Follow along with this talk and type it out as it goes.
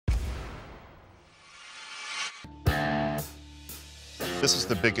This is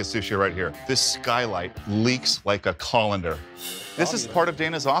the biggest issue right here. This skylight leaks like a colander. This is part of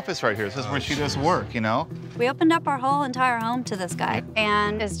Dana's office right here. This is where she does work, you know? We opened up our whole entire home to this guy,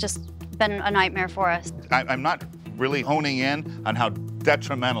 and it's just been a nightmare for us. I'm not really honing in on how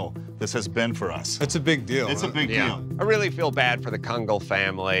detrimental this has been for us. It's a big deal. It's a big deal. I really feel bad for the Kungle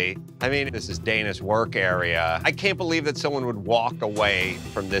family. I mean, this is Dana's work area. I can't believe that someone would walk away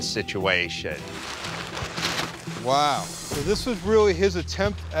from this situation. Wow. So this was really his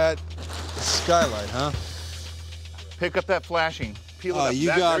attempt at the skylight, huh? Pick up that flashing. Peel it up. You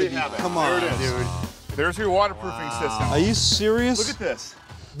There gotta you be, have it. come on, There it is. dude. There's your waterproofing system. Are you serious? Look at this.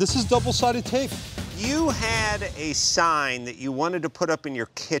 This is double-sided tape. You had a sign that you wanted to put up in your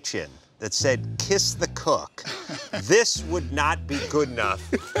kitchen that said, "Kiss the cook." This would not be good enough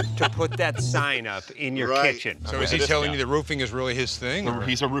to put that sign up in your kitchen. So is he telling you the roofing is really his thing? Or?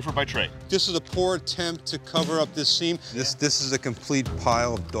 He's a roofer by trade. This is a poor attempt to cover up this seam. This is a complete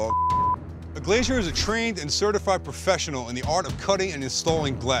pile of dog. A glazier is a trained and certified professional in the art of cutting and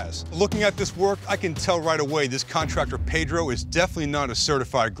installing glass. Looking at this work, I can tell right away this contractor, Pedro, is definitely not a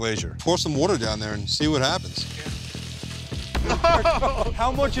certified glazier. Pour some water down there and see what happens.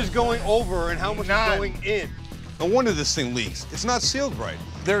 How much is going over and how much is going in? No wonder this thing leaks. It's not sealed right.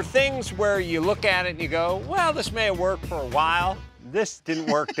 There are things where you look at it and you go, well, this may have worked for a while. This didn't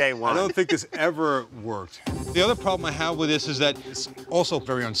work day one. I don't think this ever worked. The other problem I have with this is that it's also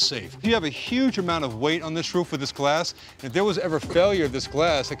very unsafe. You have a huge amount of weight on this roof with this glass, and if there was ever failure of this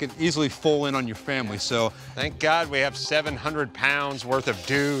glass, it could easily fall in on your family, so. Thank God we have 700 pounds worth of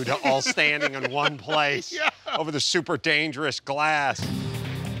dude all standing in one place over the super dangerous glass.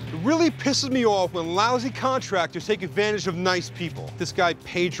 It really pisses me off when lousy contractors take advantage of nice people. This guy,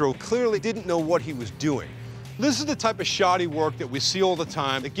 Pedro, clearly didn't know what he was doing. This is the type of shoddy work that we see all the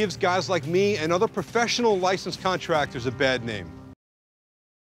time that gives guys like me and other professional licensed contractors a bad name.